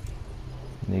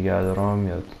نگهدارم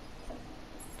میاد.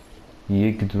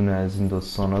 یک دونه از این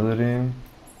داستانا داریم،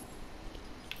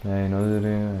 نه اینا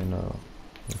داریم، اینا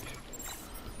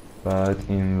بعد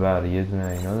این ور یه دونه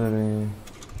اینا داریم،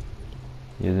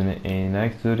 یه دونه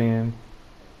عینک داریم،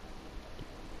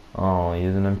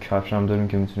 یه دونه هم کفش هم داریم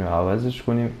که میتونیم عوضش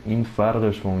کنیم. این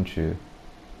فرقش با اون چیه؟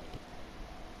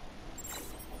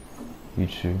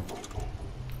 هیچی،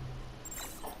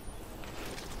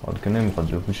 حالا که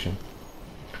نمیخواد بپوشیم.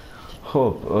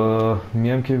 خب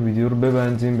میام که ویدیو رو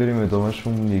ببندیم بریم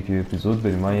ادامهشون یکی اپیزود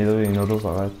بریم. من یه داره اینا رو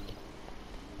فقط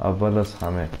اول از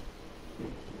همه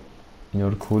اینا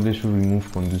رو کلش رو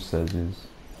ریموف کن دوست عزیز.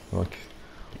 اوکی.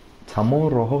 تمام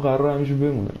راه ها قرار همینجور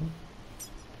بمونه.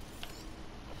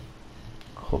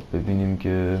 خب ببینیم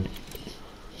که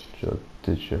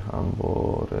جاده چه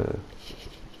همواره.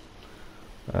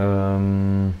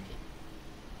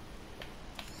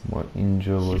 ما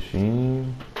اینجا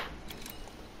باشیم.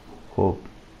 خب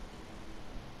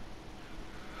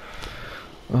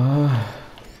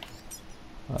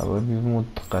اول بیرون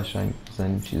قشنگ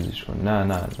بزنیم چیزش کنیم.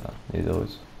 نه یه دقیقه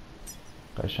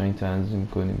قشنگ تنظیم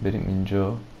کنیم. بریم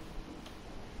اینجا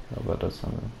اول از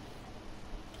همه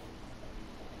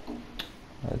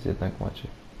اذیت نکن بچه.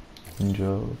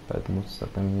 اینجا بعد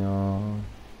مستقیم یا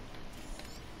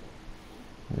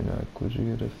ببینم کجا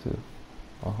گرفته.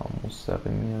 آها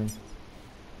مستقیم میای.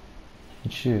 این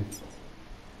چیه؟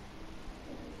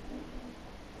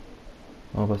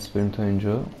 بس بریم تا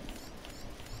اینجا.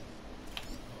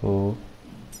 خب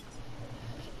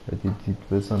دید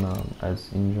بزنم از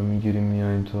اینجا میگیریم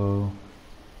میایم تا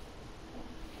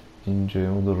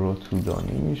اینجا. اون راه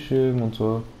طولانی میشه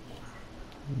منطقه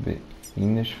به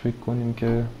اینش فکر کنیم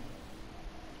که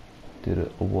در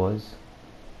آواز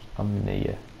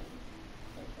امنیه.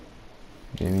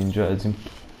 بریم اینجا از این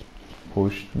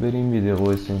پشت بریم. یه دقیقه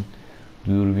این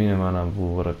دوربین منم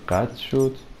دوباره قطع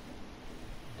شد.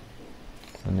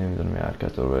 من نمیدونم این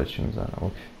حرکت رو باید چی میزنم.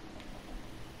 اوکی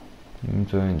این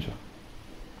تو اینجا.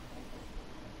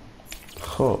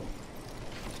 خب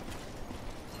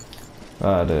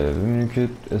بله ببینیم که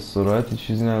استراحتی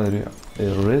چیزی نداری.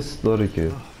 رست داره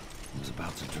که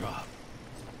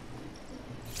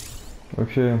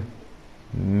اوکی.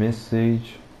 مسیج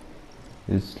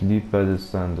sleep at the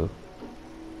stand.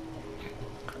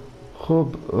 خب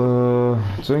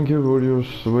thank you for your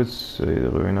support.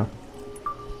 ببینم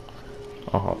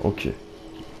آها اوکی.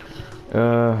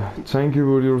 thank you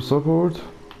for your support.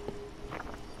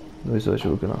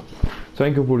 نایساشو بکنم.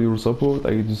 thank you for your support.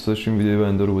 اگه دوست داشتین ویدیو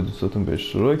بنده رو با دوستاتون به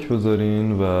اشتراک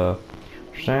بذارین و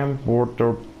شم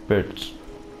بوردر پت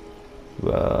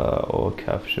و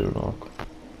کفش رو نکن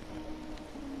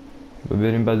و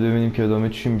بریم بعد ببینیم که ادامه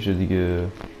چی میشه دیگه.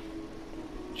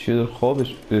 چیه در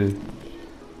خوابش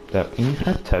در این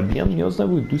حد طبیعی هم نیاز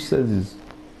نبود دوست عزیز.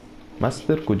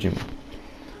 مستر کجیم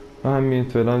و همین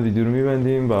فعلا ویدیو رو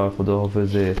میبندیم و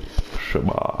خداحافظ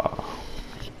شما.